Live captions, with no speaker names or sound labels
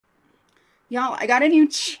Y'all, I got a new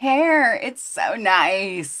chair. It's so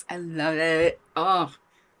nice. I love it. Oh,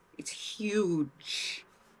 it's huge.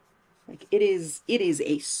 Like it is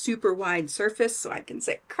a super wide surface so I can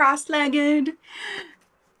sit cross-legged.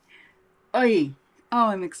 Oy. Oh,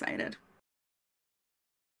 I'm excited.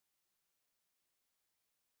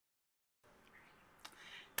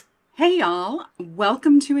 Hey y'all,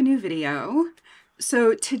 welcome to a new video.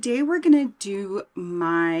 So today we're gonna do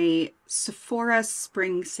my Sephora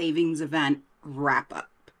Spring Savings Event wrap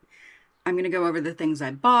up. I'm gonna go over the things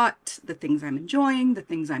I bought, the things I'm enjoying, the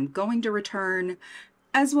things I'm going to return,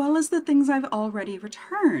 as well as the things I've already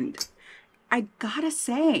returned. I gotta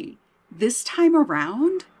say, this time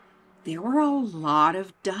around, there were a lot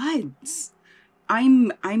of duds.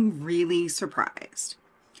 I'm really surprised.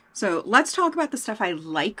 So let's talk about the stuff I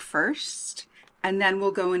like first, and then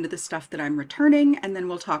we'll go into the stuff that I'm returning, and then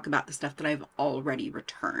we'll talk about the stuff that I've already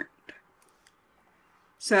returned.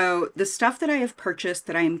 So the stuff that I have purchased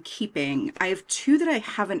that I am keeping, I have two that I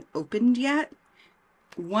haven't opened yet.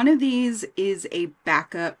 One of these is a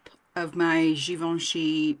backup of my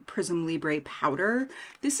Givenchy Prism Libre powder.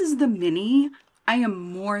 This is the mini. I am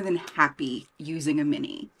more than happy using a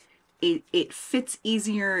mini. It fits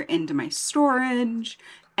easier into my storage,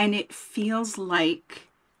 and it feels like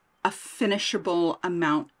a finishable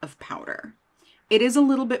amount of powder. It is a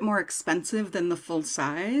little bit more expensive than the full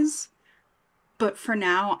size, but for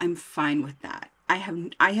now I'm fine with that. I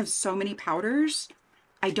have so many powders,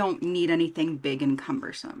 I don't need anything big and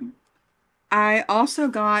cumbersome. I also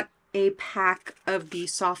got a pack of the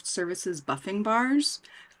Soft Services buffing bars.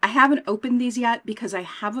 I haven't opened these yet because I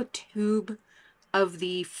have a tube of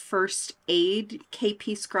the First Aid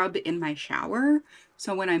KP scrub in my shower.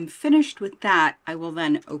 So when I'm finished with that, I will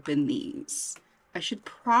then open these. I should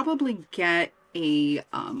probably get a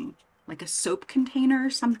like a soap container,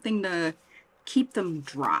 something to keep them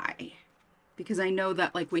dry, because I know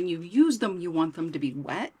that like when you use them, you want them to be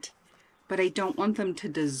wet, but I don't want them to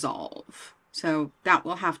dissolve. So that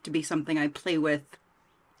will have to be something I play with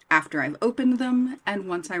after I've opened them and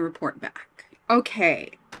once I report back. Okay,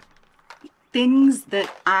 things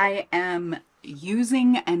that I am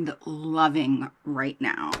using and loving right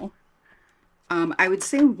now. I would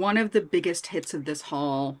say one of the biggest hits of this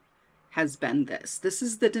haul has been this. This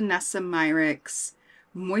is the Danessa Myricks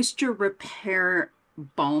Moisture Repair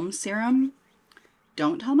Balm Serum.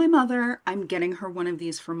 Don't tell my mother I'm getting her one of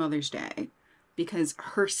these for Mother's Day because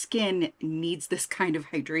her skin needs this kind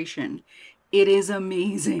of hydration. It is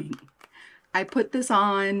amazing. I put this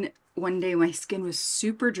on one day, my skin was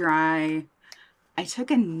super dry. I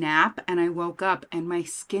took a nap and I woke up and my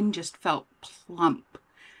skin just felt plump.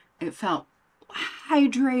 It felt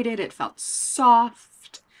hydrated, it felt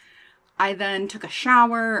soft. I then took a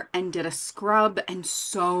shower and did a scrub and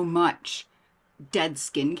so much dead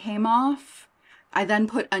skin came off. I then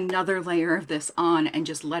put another layer of this on and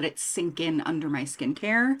just let it sink in under my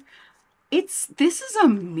skincare. This is a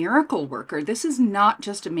miracle worker. This is not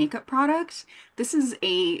just a makeup product. This is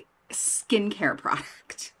a skincare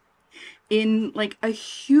product in like a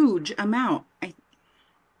huge amount.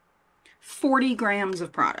 40 grams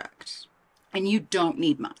of product, and you don't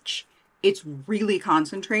need much. It's really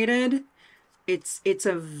concentrated. It's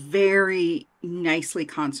a very nicely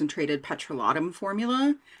concentrated petrolatum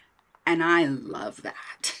formula, and I love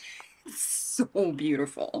that. It's so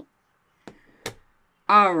beautiful.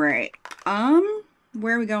 All right,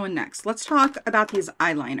 where are we going next? Let's talk about these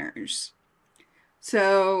eyeliners.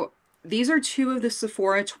 So these are two of the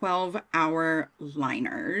Sephora 12-hour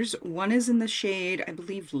liners. One is in the shade, I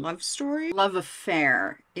believe, Love Story. Love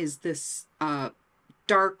Affair is this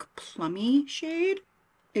dark plummy shade.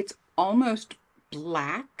 It's almost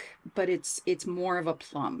black, but it's more of a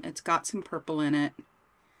plum. It's got some purple in it.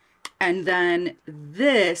 And then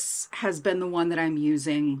this has been the one that I'm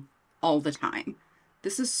using all the time.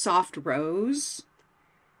 This is Soft Rose.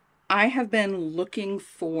 I have been looking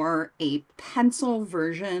for a pencil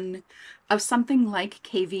version of something like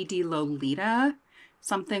KVD Lolita,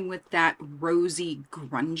 something with that rosy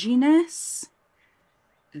grunginess.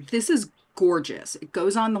 This is gorgeous. It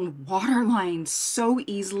goes on the waterline so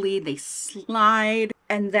easily. They slide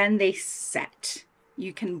and then they set.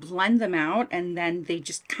 You can blend them out and then they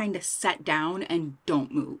just kind of set down and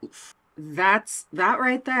don't move. That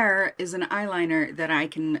right there is an eyeliner that I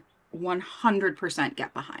can 100%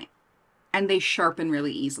 get behind. And they sharpen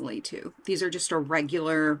really easily too. These are just a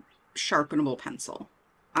regular sharpenable pencil.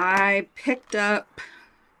 I picked up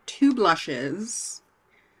two blushes.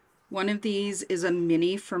 One of these is a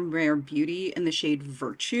mini from Rare Beauty in the shade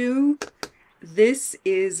Virtue. This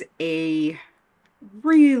is a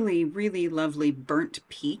really, really lovely burnt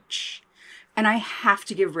peach. And I have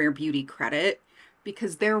to give Rare Beauty credit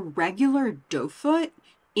because their regular doe foot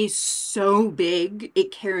is so big.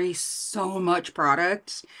 It carries so much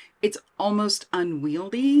product. It's almost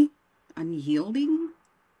unwieldy. Unyielding?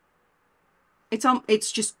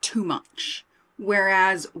 It's just too much.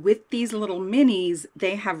 Whereas with these little minis,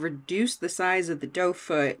 they have reduced the size of the doe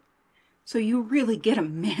foot, so you really get a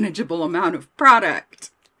manageable amount of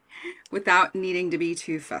product without needing to be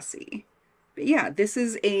too fussy. But yeah, this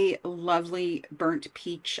is a lovely burnt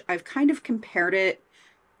peach. I've kind of compared it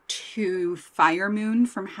to Fire Moon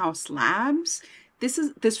from House Labs.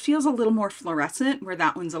 This feels a little more fluorescent, where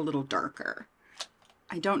that one's a little darker.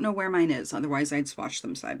 I don't know where mine is, otherwise I'd swatch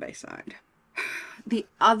them side by side. The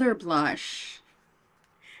other blush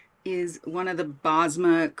is one of the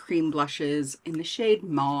Bosma cream blushes in the shade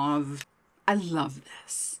Mauve. I love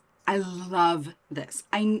this. I love this.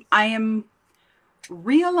 I am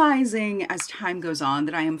realizing as time goes on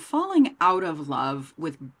that I am falling out of love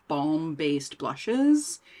with balm-based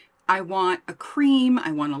blushes. I want a cream,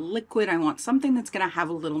 I want a liquid, I want something that's going to have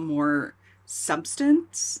a little more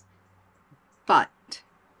substance. But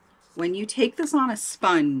when you take this on a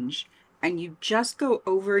sponge and you just go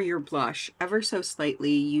over your blush ever so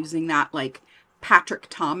slightly using that like Patrick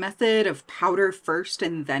Ta method of powder first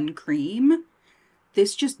and then cream,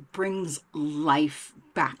 this just brings life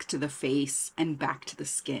back to the face and back to the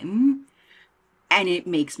skin, and it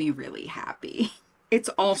makes me really happy. It's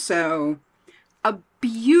also a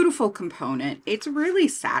beautiful component. It's really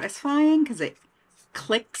satisfying because it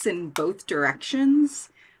clicks in both directions.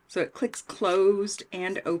 So it clicks closed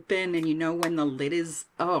and open, and you know when the lid is,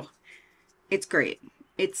 oh, it's great.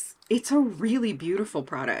 It's a really beautiful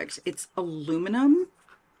product. It's aluminum,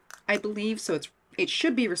 I believe, so it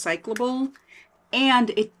should be recyclable, and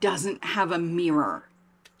it doesn't have a mirror.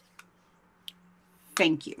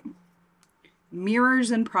 Thank you.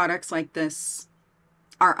 Mirrors in products like this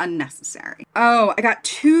are unnecessary. Oh, I got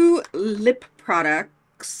 2 lip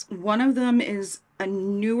products. One of them is a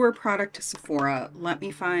newer product to Sephora. Let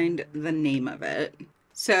me find the name of it.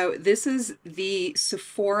 So this is the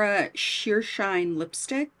Sephora Sheer Shine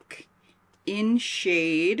lipstick in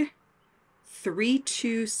shade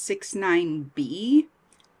 3269B.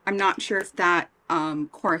 I'm not sure if that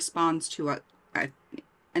corresponds to an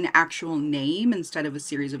actual name instead of a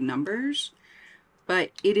series of numbers,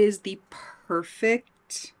 but it is the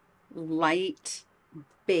perfect light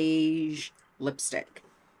beige lipstick.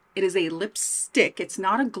 It is a lipstick. It's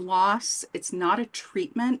not a gloss. It's not a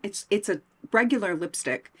treatment. It's a regular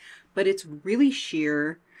lipstick, but it's really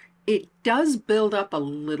sheer. It does build up a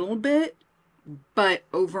little bit, but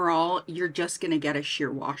overall, you're just going to get a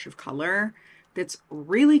sheer wash of color that's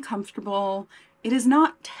really comfortable. It is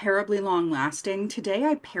not terribly long lasting. Today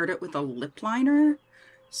I paired it with a lip liner,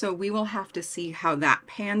 so we will have to see how that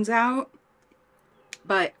pans out.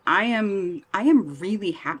 But I am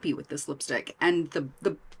really happy with this lipstick, and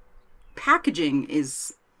the packaging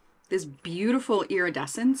is this beautiful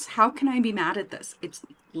iridescence. How can I be mad at this? It's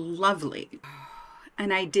lovely.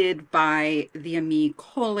 And I did buy the Ami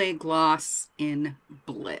Cole gloss in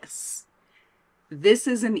Bliss. This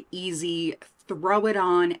is an easy throw it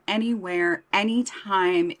on anywhere,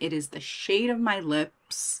 anytime. It is the shade of my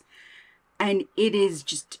lips, and it is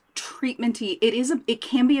just treatmenty. It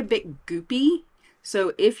can be a bit goopy,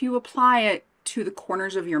 so if you apply it to the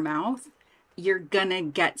corners of your mouth, you're gonna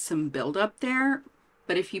get some buildup there.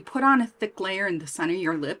 But if you put on a thick layer in the center of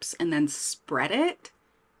your lips and then spread it,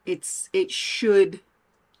 it should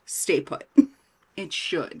stay put. It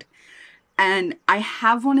should. And I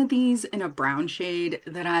have one of these in a brown shade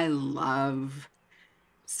that I love.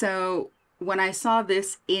 So when I saw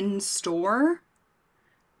this in store,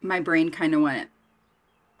 my brain kind of went,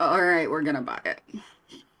 all right, we're gonna buy it.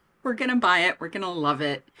 We're gonna buy it. We're gonna love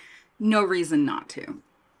it. No reason not to.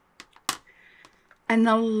 And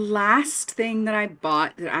the last thing that I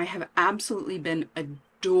bought that I have absolutely been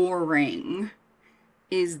adoring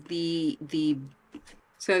is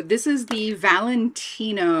so this is the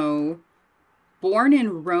Valentino Born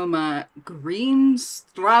in Roma Green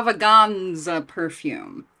Stravaganza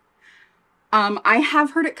perfume. I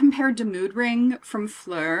have heard it compared to Mood Ring from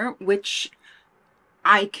Fleur, which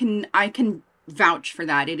I can vouch for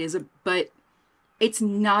that. But it's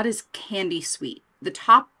not as candy sweet. The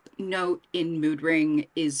top note in Mood Ring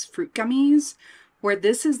is fruit gummies, where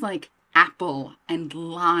this is like apple and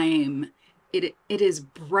lime. It is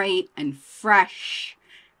bright and fresh,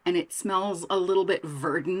 and it smells a little bit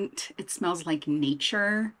verdant. It smells like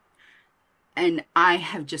nature, and I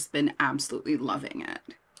have just been absolutely loving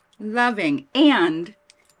it. Loving. And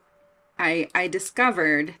I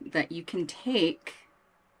discovered that you can take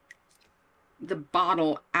the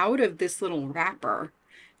bottle out of this little wrapper.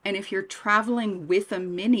 And if you're traveling with a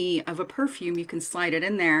mini of a perfume, you can slide it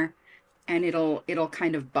in there and it'll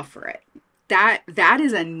kind of buffer it. That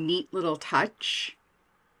is a neat little touch.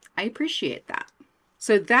 I appreciate that.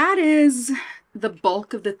 So that is the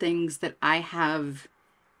bulk of the things that I have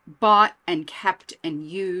bought and kept and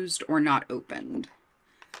used or not opened.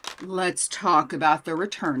 Let's talk about the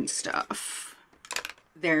return stuff.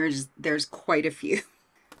 There's quite a few.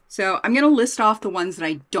 So I'm going to list off the ones that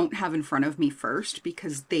I don't have in front of me first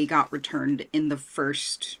because they got returned in the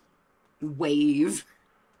first wave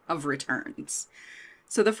of returns.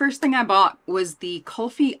 So the first thing I bought was the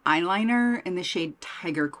Kulfi eyeliner in the shade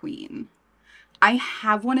Tiger Queen. I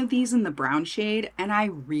have one of these in the brown shade and I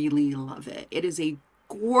really love it. It is a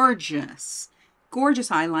gorgeous, gorgeous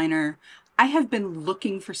eyeliner. I have been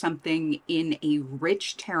looking for something in a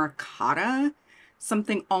rich terracotta,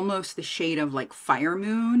 something almost the shade of like Fire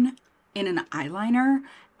Moon in an eyeliner,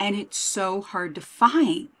 and it's so hard to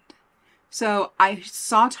find. So I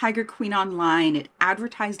saw Tiger Queen online. It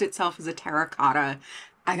advertised itself as a terracotta.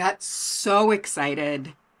 I got so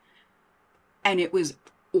excited, and it was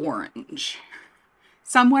orange.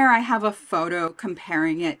 Somewhere I have a photo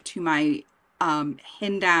comparing it to my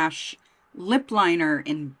Hindash lip liner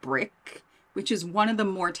in Brick, which is one of the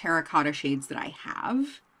more terracotta shades that I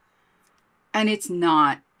have. And it's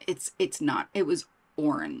not, it was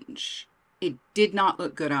orange. It did not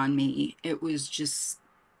look good on me. It was just,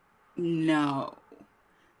 no.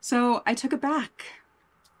 So I took it back.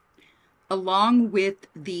 Along with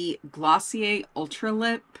the Glossier Ultra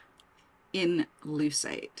Lip in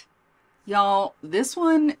Lucite. Y'all, this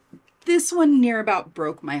one near about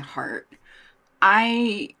broke my heart.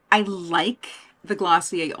 I like the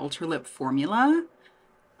Glossier Ultra Lip formula.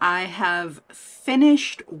 I have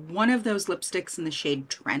finished one of those lipsticks in the shade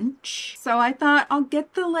Trench. So I thought I'll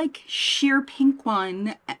get the like sheer pink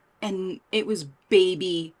one, and it was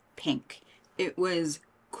baby pink. It was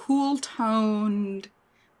cool toned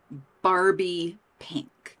Barbie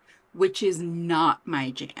pink, which is not my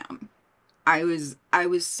jam. I was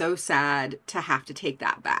so sad to have to take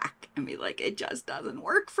that back and be like, it just doesn't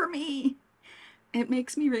work for me. It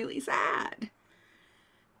makes me really sad.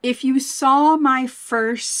 If you saw my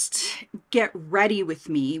first Get Ready With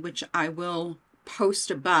Me, which I will post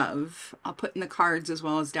above, I'll put in the cards as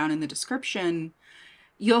well as down in the description,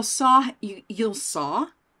 you saw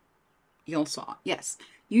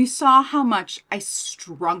how much I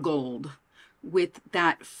struggled with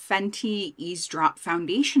that Fenty Eavesdrop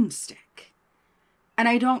foundation stick. And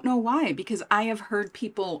I don't know why, because I have heard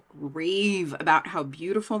people rave about how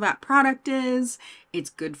beautiful that product is. It's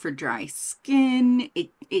good for dry skin.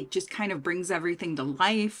 It just kind of brings everything to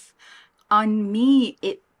life. On me,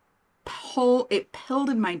 it pilled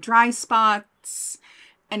in my dry spots,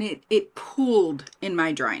 and it pooled in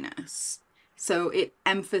my dryness. So it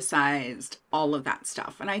emphasized all of that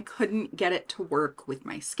stuff. And I couldn't get it to work with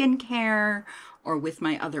my skincare or with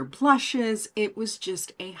my other blushes. It was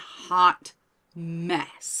just a hot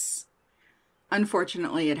mess.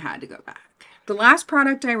 Unfortunately, it had to go back. The last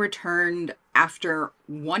product I returned after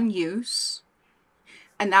one use,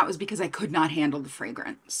 and that was because I could not handle the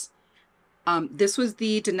fragrance. This was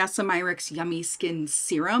the Danessa Myricks Yummy Skin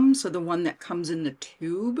Serum, so the one that comes in the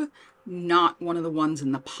tube, not one of the ones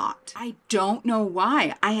in the pot. I don't know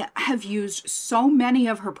why. I have used so many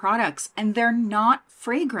of her products and they're not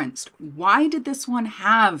fragranced. Why did this one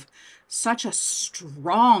have such a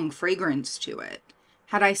strong fragrance to it?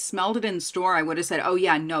 Had I smelled it in store, I would have said, oh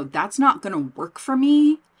yeah, no, that's not going to work for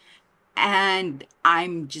me. And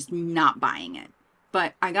I'm just not buying it.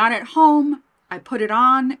 But I got it home, I put it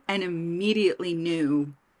on, and immediately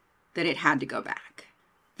knew that it had to go back.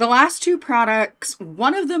 The last two products,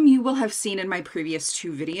 one of them you will have seen in my previous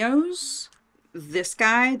two videos. This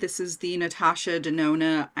is the Natasha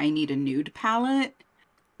Denona I Need a Nude palette.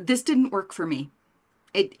 This didn't work for me.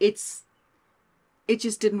 It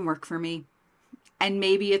just didn't work for me. And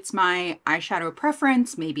maybe it's my eyeshadow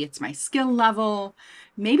preference, maybe it's my skill level,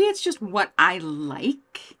 maybe it's just what I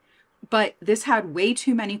like, but this had way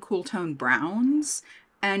too many cool tone browns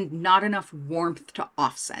and not enough warmth to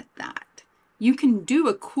offset that. You can do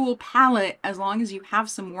a cool palette as long as you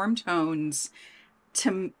have some warm tones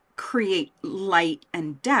to create light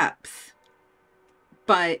and depth,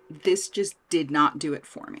 but this just did not do it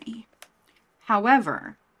for me.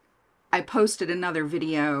 However, I posted another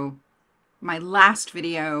video. My last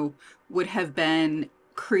video would have been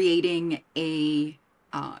creating a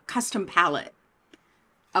custom palette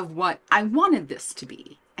of what I wanted this to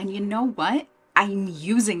be. And you know what? I'm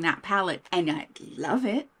using that palette and I love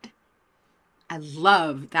it. I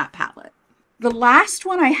love that palette. The last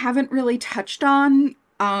one I haven't really touched on.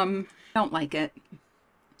 I don't like it.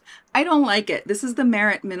 I don't like it. This is the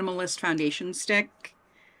Merit Minimalist Foundation Stick.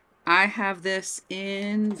 I have this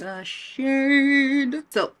in the shade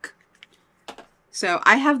Silk. So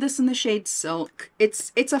I have this in the shade Silk.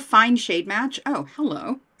 It's a fine shade match. Oh,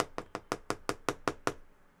 hello.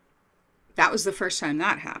 That was the first time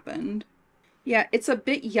that happened. Yeah, it's a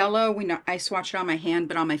bit yellow when I swatch it on my hand,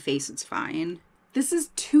 but on my face it's fine. This is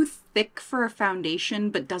too thick for a foundation,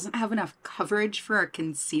 but doesn't have enough coverage for a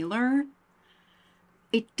concealer.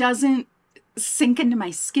 It doesn't sink into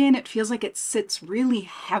my skin. It feels like it sits really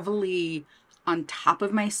heavily on top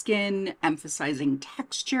of my skin, emphasizing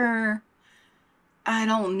texture. I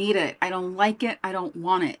don't need it. I don't like it. I don't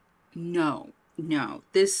want it. No, no.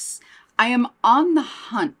 I am on the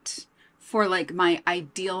hunt for like my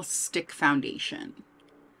ideal stick foundation.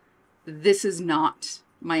 This is not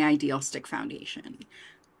my ideal stick foundation.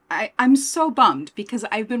 I'm so bummed because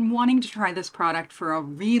I've been wanting to try this product for a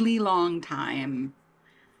really long time.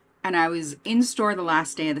 And I was in store the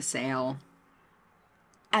last day of the sale.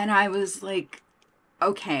 And I was like,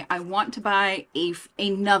 okay, I want to buy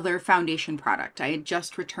another foundation product. I had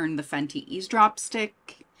just returned the Fenty Eavesdrop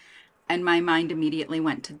stick, and my mind immediately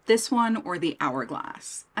went to this one or the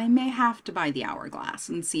Hourglass. I may have to buy the Hourglass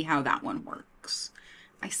and see how that one works.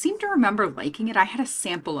 I seem to remember liking it. I had a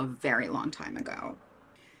sample a very long time ago.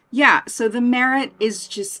 Yeah, so the Merit is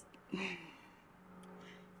just,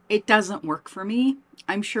 it doesn't work for me.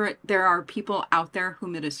 I'm sure there are people out there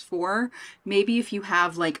whom it is for. Maybe if you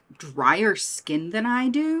have like drier skin than I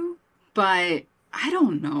do, but I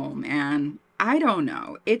don't know, man. I don't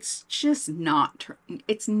know. It's just not,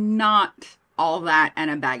 it's not all that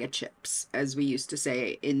and a bag of chips, as we used to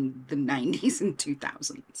say in the 90s and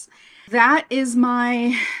 2000s. That is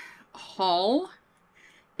my haul.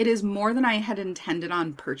 It is more than I had intended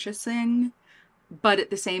on purchasing, but at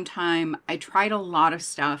the same time, I tried a lot of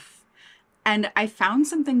stuff. And I found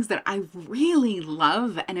some things that I really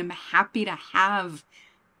love and am happy to have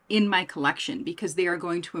in my collection because they are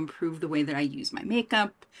going to improve the way that I use my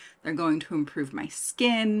makeup. They're going to improve my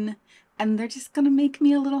skin, and they're just going to make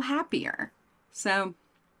me a little happier. So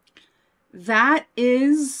that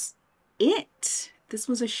is it. This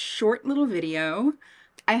was a short little video.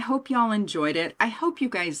 I hope y'all enjoyed it. I hope you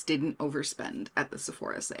guys didn't overspend at the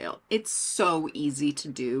Sephora sale. It's so easy to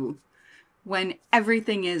do when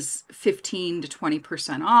everything is 15 to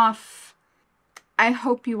 20% off. I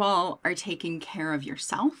hope you all are taking care of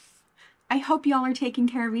yourself. I hope y'all are taking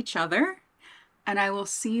care of each other. And I will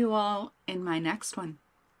see you all in my next one.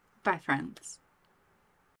 Bye, friends.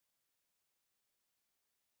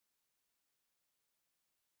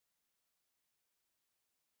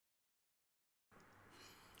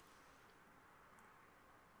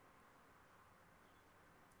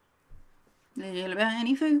 Little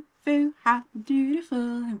bunny foo foo, how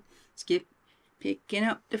beautiful. Skip, picking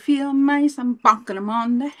up the field mice, I'm bonking them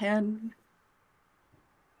on the head.